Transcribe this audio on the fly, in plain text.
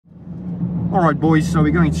Alright boys, so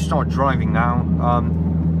we're going to start driving now.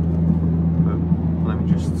 Let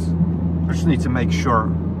me I just need to make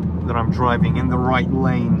sure that I'm driving in the right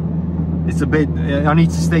lane. It's a bit, I need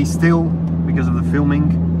to stay still because of the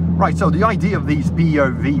filming. Right, so the idea of these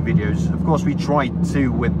POV videos, of course we tried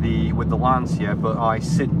to with the Lancia, but I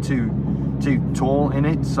sit too tall in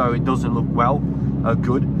it, so it doesn't look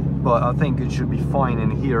good. But I think it should be fine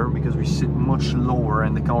in here because we sit much lower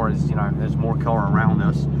and the car is, you know, there's more car around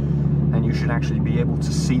us. And you should actually be able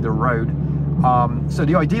to see the road. So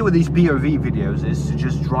the idea with these POV videos is to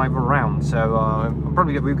just drive around. So we're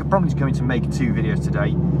probably going to make 2 videos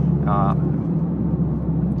today.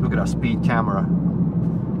 Look at our speed camera,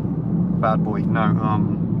 bad boy. No,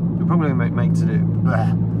 we're probably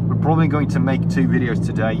going to make 2 videos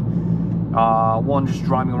today. One just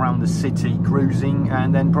driving around the city, cruising,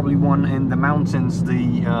 and then probably one in the mountains,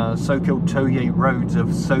 the so-called Toye roads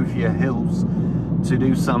of Sofia hills, to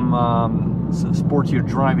do some sportier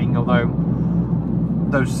driving. Although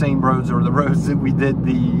those same roads are the roads that we did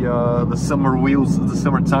the summer wheels, the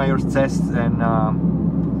summer tires test, and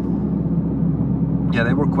yeah,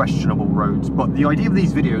 they were questionable roads. But the idea of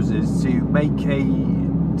these videos is to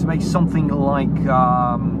make something like,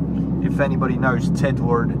 if anybody knows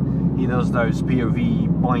Tedward, he does those POV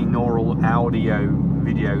binaural audio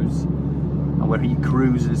videos where he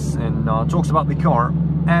cruises and talks about the car,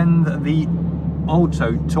 and the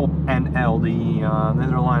Auto Top NL, the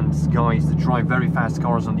Netherlands guys that drive very fast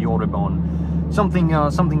cars on the Autobahn. Something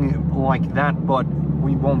like that, but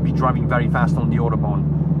we won't be driving very fast on the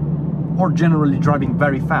Autobahn, or generally driving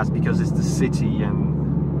very fast because it's the city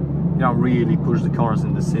and you don't really push the cars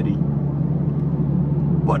in the city.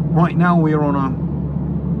 But right now we're on a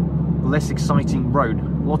less exciting road.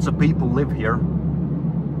 Lots of people live here.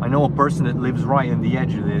 I know a person that lives right in the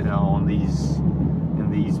edge of it, in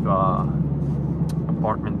these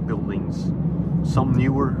apartment buildings, some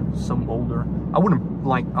newer, some older. I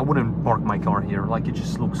wouldn't park my car here. Like, it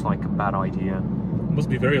just looks like a bad idea. It must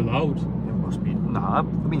be very loud. It must be. Nah, I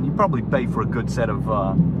mean, you probably pay for a good set of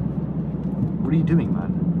what are you doing,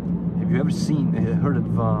 man? Have you ever heard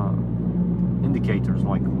of indicators,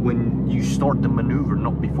 like when you start the maneuver,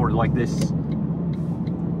 not before, like this?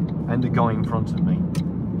 And the guy in front of me,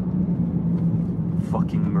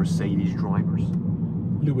 fucking Mercedes drivers.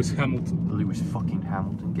 Lewis Hamilton. Lewis fucking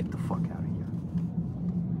Hamilton, get the fuck out of here.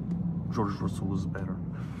 George Russell is better.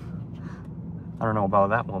 I don't know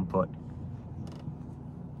about that one, but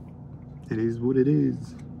it is what it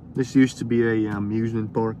is. This used to be a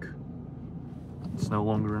amusement park. It's no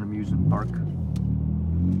longer an amusement park.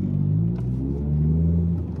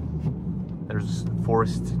 There's a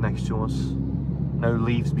forest next to us. No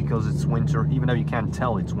leaves because it's winter, even though you can't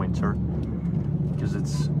tell it's winter because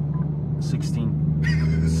it's 16.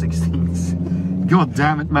 God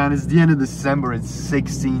damn it, man, it's the end of December, it's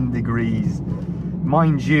 16 degrees.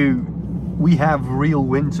 Mind you, we have real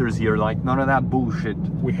winters here, like none of that bullshit.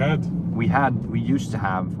 We used to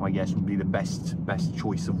have, I guess would be the best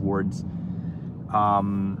choice of words.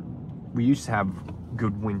 We used to have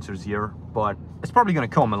good winters here, but it's probably gonna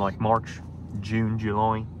come in like March, June,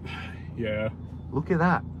 July. Yeah. Look at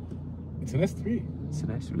that. It's an S3. It's an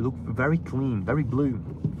S3. Look very clean, very blue.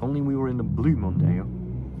 If only we were in the blue Mondeo.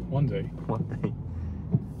 One day. One day.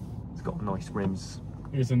 It's got nice rims.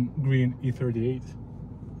 Here's a green E38.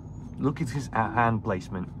 Look at his hand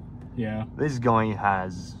placement. Yeah. This guy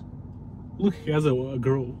has... Look, he has a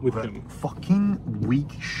girl with him. Fucking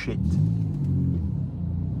weak shit.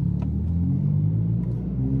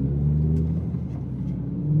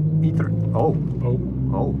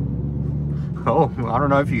 Oh, I don't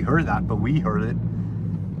know if you heard that, but we heard it.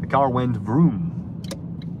 The car went vroom.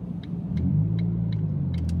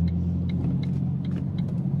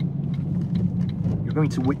 You're going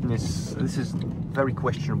to witness, this is very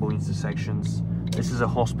questionable intersections. This is a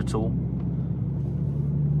hospital.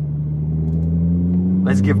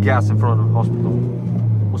 Let's give gas in front of the hospital.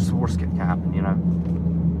 What's the worst that can happen, you know?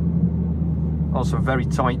 Also very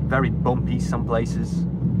tight, very bumpy some places.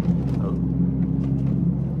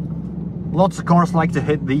 Lots of cars like to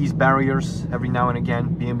hit these barriers every now and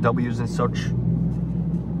again, BMWs and such.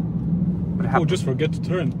 But just forget to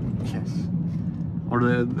turn. Yes. Or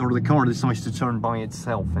the car decides to turn by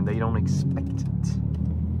itself and they don't expect it.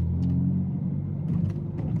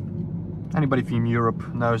 Anybody from Europe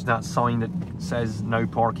knows that sign that says no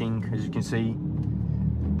parking, as you can see.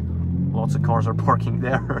 Lots of cars are parking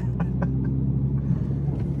there.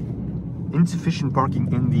 Insufficient parking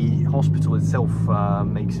in the hospital itself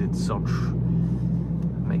makes you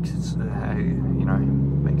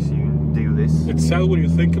do this. It's sad when you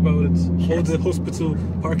think about it. All the hospital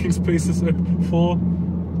parking spaces are full.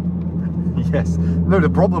 Yes. No, the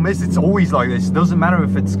problem is it's always like this. It doesn't matter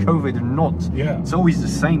if it's COVID or not. Yeah. It's always the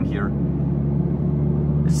same here.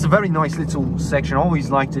 It's a very nice little section. I always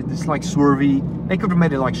liked it. It's like swervy. They could have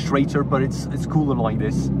made it like straighter, but it's cooler like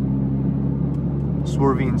this.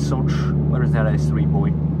 Swervy and such. Where is that S3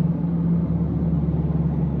 boy?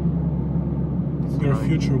 Your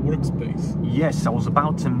future workspace. Yes, I was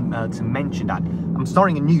about to mention that. I'm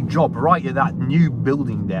starting a new job right at that new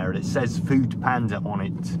building there that says Food Panda on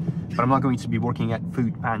it. But I'm not going to be working at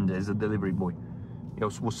Food Panda as a delivery boy.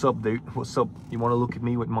 Yo, what's up, dude? What's up? You want to look at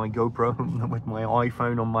me with my GoPro, with my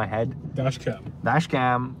iPhone on my head? Dash cam. Dash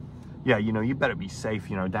cam. Yeah, you know, you better be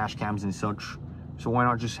safe, you know, dash cams and such. So why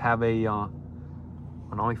not just have a an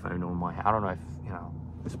iPhone on my head? I don't know if, you know,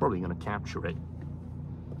 it's probably going to capture it.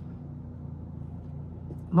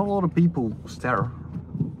 Not a lot of people stare,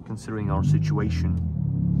 considering our situation.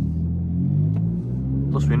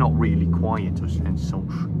 Plus, we're not really quiet and such.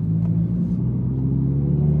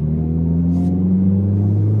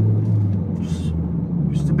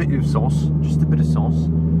 Just a bit of sauce. Just a bit of sauce.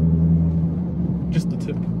 Just the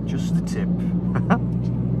tip. Just the tip.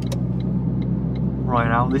 Right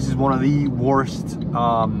now, this is one of the worst.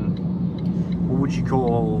 What would you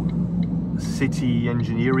call? City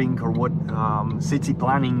engineering or what? City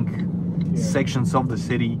planning sections of the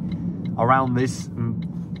city around this.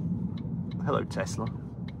 Hello, Tesla.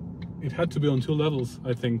 It had to be on 2 levels,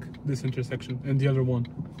 I think, this intersection and the other one,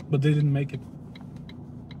 but they didn't make it.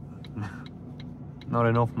 Not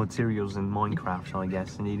enough materials in Minecraft, I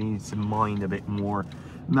guess, and it needs to mine a bit more.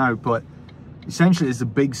 No, but essentially it's a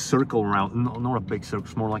big circle around, not a big circle,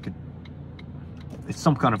 it's more like a, it's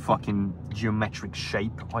some kind of fucking geometric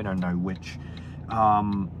shape, I don't know which.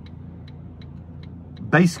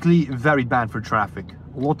 Basically very bad for traffic.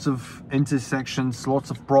 Lots of intersections, lots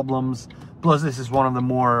of problems. Plus this is one of the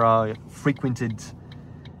more frequented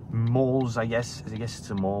malls, I guess it's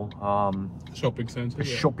a mall. Shopping center. A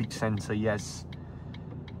shopping center, yes.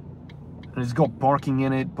 And it's got parking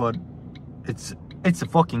in it, but it's a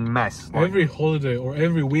fucking mess. Like, every holiday or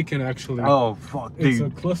every weekend, actually. Oh fuck, dude! It's a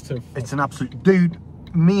cluster. It's an absolute dude.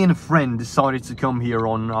 Me and a friend decided to come here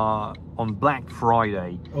on Black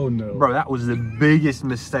Friday. Oh no, bro! That was the biggest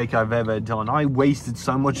mistake I've ever done. I wasted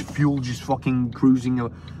so much fuel just fucking cruising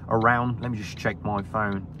around. Let me just check my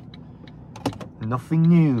phone. Nothing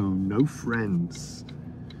new, no friends.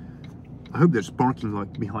 I hope there's parking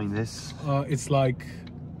like behind this. It's like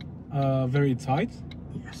very tight,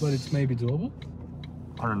 yes, but it's maybe doable.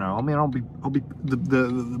 I don't know. I mean, I'll be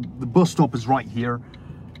the bus stop is right here,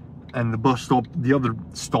 and the bus stop, the other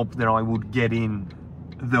stop that I would get in,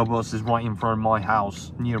 the bus is right in front of my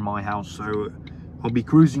house, near my house. So I'll be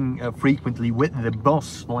cruising frequently with the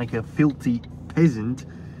bus like a filthy peasant.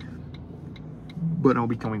 But I'll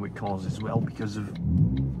be coming with cars as well because of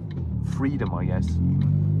freedom, I guess.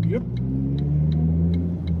 Yep.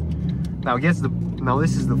 Now, this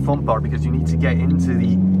is the fun part, because you need to get into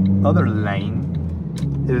the other lane,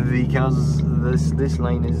 because this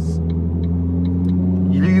lane is,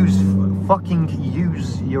 you use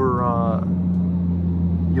your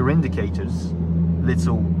indicators,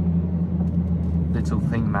 little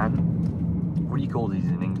thing, man. What do you call these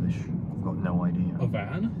in English? I've got no idea. A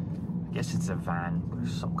van? I guess it's a van, but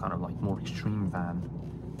it's some kind of like more extreme van.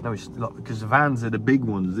 No, it's not, because the vans are the big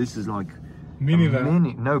ones. This is like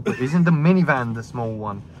minivan. No, but isn't the minivan the small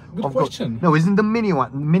one? Good question. No, isn't the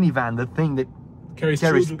minivan the thing that carries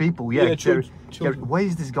people? Yeah, children. Why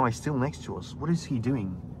is this guy still next to us? What is he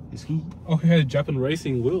doing? Is he? Oh, he had Japan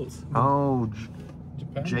racing wheels. Oh,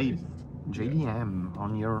 Japan. JDM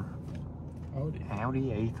on your Audi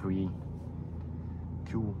A3.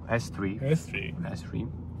 Cool. S3.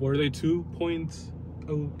 Were they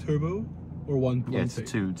 2.0 turbo or 1.8? Yeah, it's a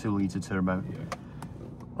 2-liter turbo. Yeah.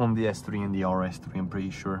 On the S3 and the RS3, I'm pretty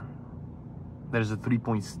sure. There's a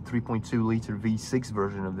 3.2 liter V6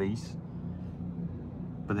 version of these,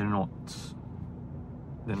 but they're not.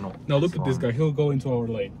 Now look at this guy. He'll go into our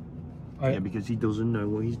lane. Yeah, because he doesn't know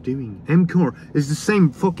what he's doing. M-car is the same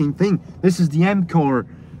fucking thing. This is the M-car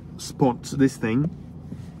spot. This thing,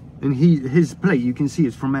 and his plate, you can see,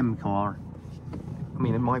 is from M-car. I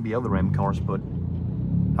mean, it might be other M-cars, but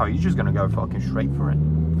oh, you're just gonna go fucking straight for it.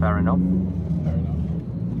 Fair enough. Fair enough.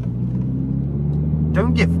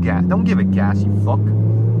 Don't give it gas, you fuck.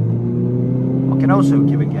 I can also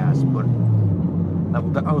give it gas, but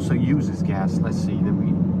that also uses gas. Let's see, that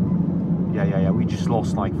we... Yeah, we just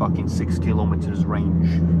lost like fucking 6 kilometers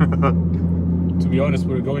range. To be honest,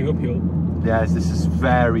 we're going uphill. Yes, this is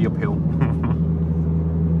very uphill.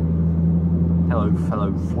 Hello,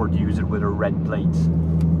 fellow Ford user with a red plate.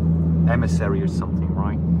 Emissary or something,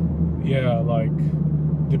 right? Yeah, like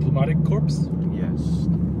Diplomatic corps? Yes.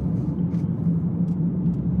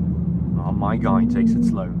 Oh, my guy takes it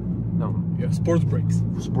slow. No. Yeah, sports brakes.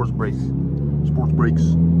 Sports brakes. Sports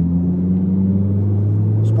brakes.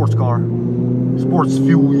 Sports car. Sports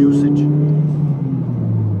fuel usage.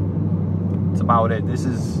 That's about it. This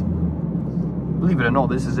is, believe it or not,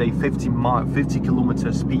 this is a 50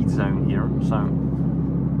 kilometer speed zone here. So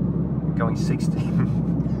going 60.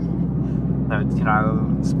 No, you know,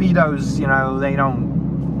 speedos, you know, they don't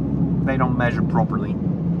measure properly.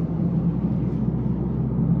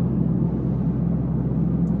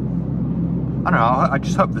 I don't know, I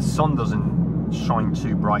just hope the sun doesn't shine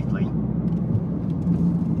too brightly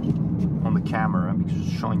on the camera, because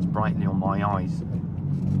it shines brightly on my eyes.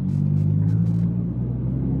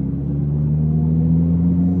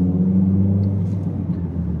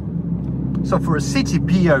 So for a city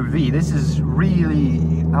POV, this is really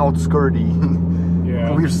outskirty.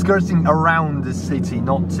 Yeah. We're skirting around the city,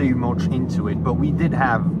 not too much into it, but we did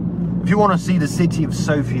have, if you want to see the city of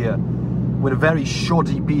Sofia with a very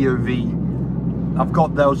shoddy POV, I've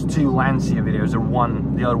got those two Lancia videos.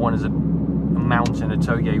 The other one is a mountain, a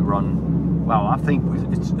toge run. Well, I think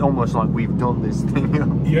it's almost like we've done this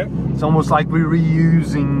thing. Yeah. It's almost like we're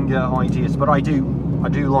reusing ideas, but I very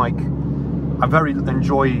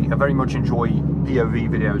much enjoy POV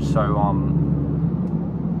videos. So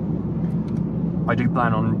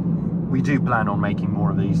we do plan on making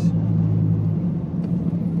more of these.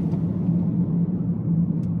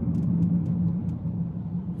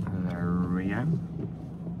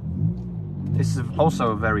 This is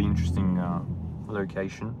also a very interesting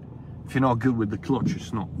location. If you're not good with the clutch,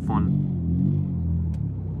 it's not fun.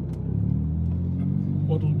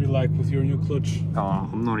 What will it be like with your new clutch?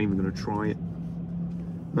 I'm not even going to try it.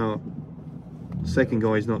 No. The second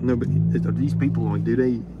guy is not. No, but are these people like, do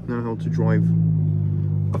they know how to drive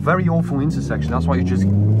a very awful intersection? That's why you just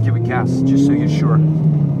give it gas, just so you're sure.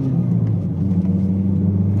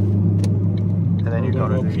 And then you got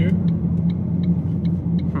to here.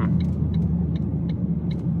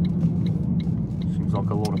 Seems like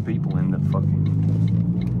a lot of people in the fucking.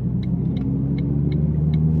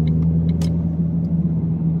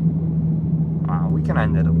 Wow, we can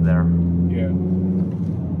end it up there. Yeah.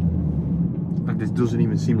 Like, this doesn't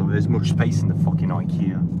even seem like there's much space in the fucking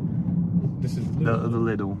IKEA. This is the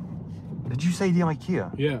little. Did you say the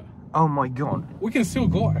IKEA? Yeah. Oh my god. We can still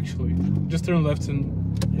go actually. Just turn left and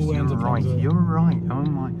we'll end up on the... You're right. Oh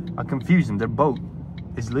my. I confused them. They're both.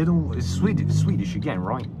 It's Swedish again,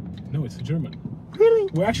 right? No, it's a German. Really?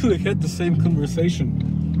 We actually had the same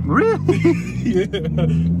conversation. Really? Yeah.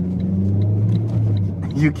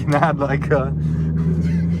 You can add like a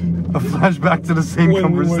flashback to the same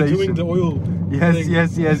conversation. When we were doing the oil thing.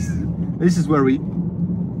 Yes. This is where we. I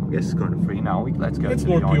guess it's kind of free now. Let's go. It's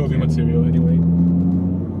more POV material anyway.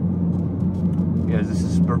 Yes, this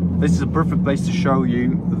is a perfect place to show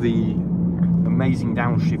you the amazing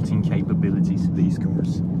downshifting capabilities of these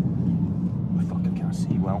cars. I fucking can't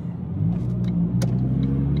see well.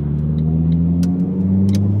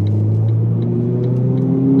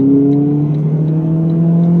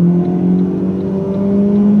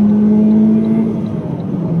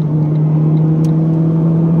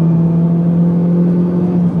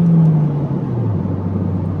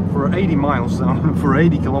 For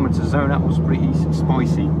 80 kilometer zone, that was pretty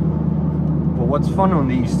spicy. But what's fun on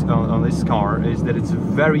this car is that it's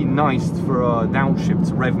very nice for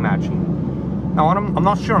downshift rev matching. Now I'm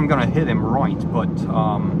not sure I'm gonna hit him right, but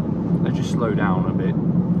let's just slow down a bit,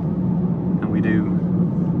 and we do.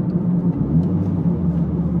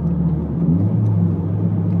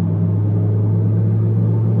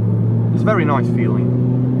 It's a very nice feeling.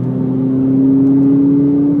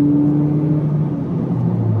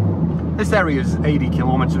 This area is 80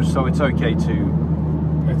 kilometers, so it's okay to...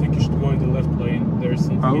 I think you should go in the left lane. There's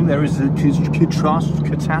something. Oh, there is a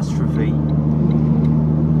catastrophe.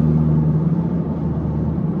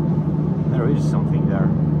 There is something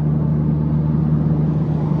there.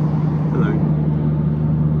 Hello.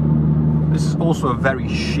 This is also a very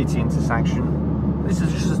shitty intersection. This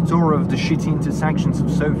is just a tour of the shitty intersections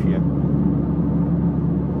of Sofia.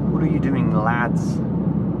 What are you doing, lads?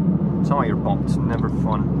 Tire popped, never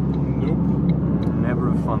fun. Nope. Never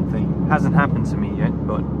a fun thing. Hasn't happened to me yet,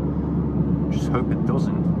 but just hope it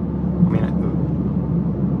doesn't. I mean,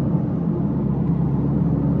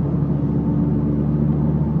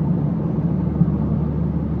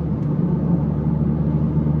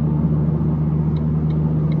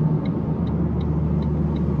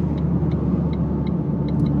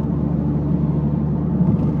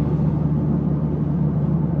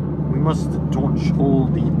 we must dodge all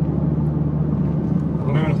the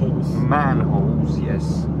manholes. manholes,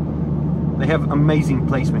 yes. They have amazing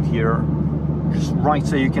placement here. Just right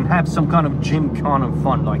so you can have some kind of gym kind of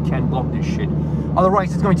fun, like can't block this shit.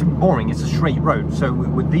 Otherwise it's going to be boring, it's a straight road. So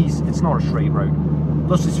with these, it's not a straight road.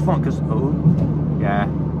 Plus it's fun because, oh, yeah,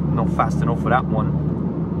 not fast enough for that one.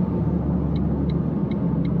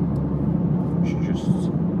 Should just...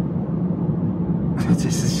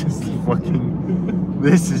 this is just fucking...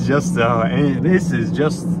 this is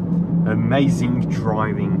just amazing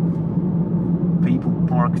driving. People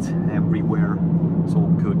parked everywhere. It's all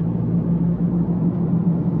good.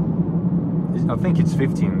 I think it's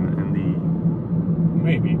 50 in the...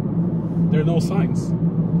 Maybe. There are no signs.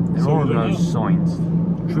 There are no signs.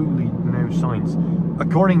 Truly no signs.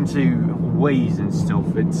 According to Waze and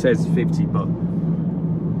stuff, it says 50, but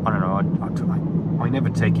I don't know. I never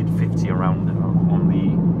take it 50 around on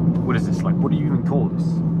the... What is this like? What do you even call this?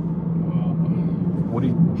 What do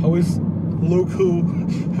you... How is local...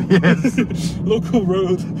 Yes. local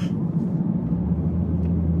road?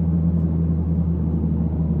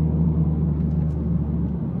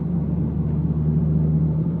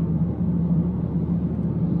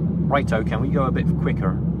 Righto, can we go a bit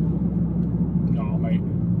quicker? No, mate.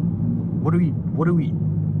 What are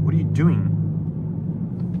you doing?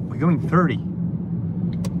 We're going 30.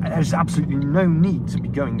 There's absolutely no need to be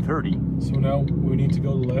going 30. So now we need to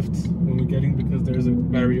go left when we're getting, because there's a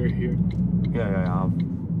barrier here. Yeah.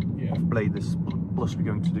 I've played this. Plus we're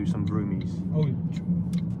going to do some roomies. Oh.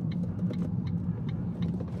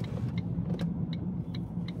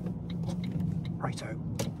 Righto.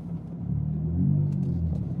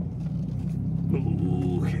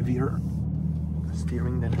 Ooh, heavier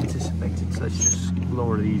steering than anticipated. So let's just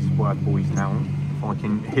lower these bad boys down. If I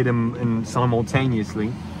can hit them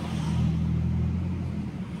simultaneously.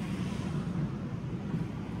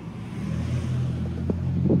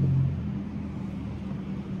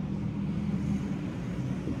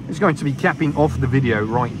 It's going to be capping off the video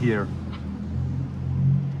right here.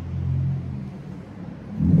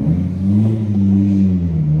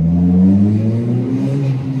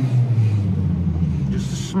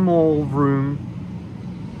 Just a small room.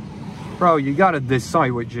 Bro, you gotta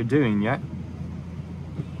decide what you're doing, yeah?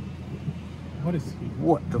 What is he?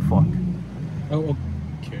 What the fuck? Oh,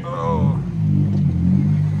 okay. Oh.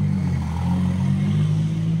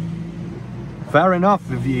 Fair enough.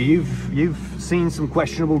 If you've seen some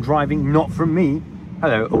questionable driving, not from me.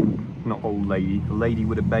 Hello, oh, not old lady, a lady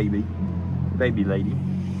with a baby, baby lady.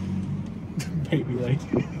 Baby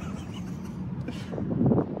lady.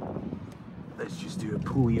 Let's just do a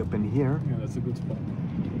pulley up in here. Yeah, that's a good spot.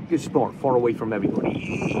 Good spot, far away from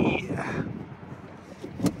everybody. Yeah.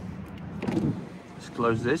 Let's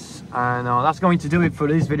close this, and that's going to do it for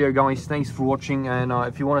this video, guys. Thanks for watching, and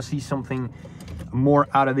if you want to see something more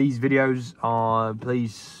out of these videos,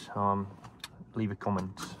 please leave a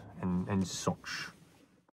comment and such.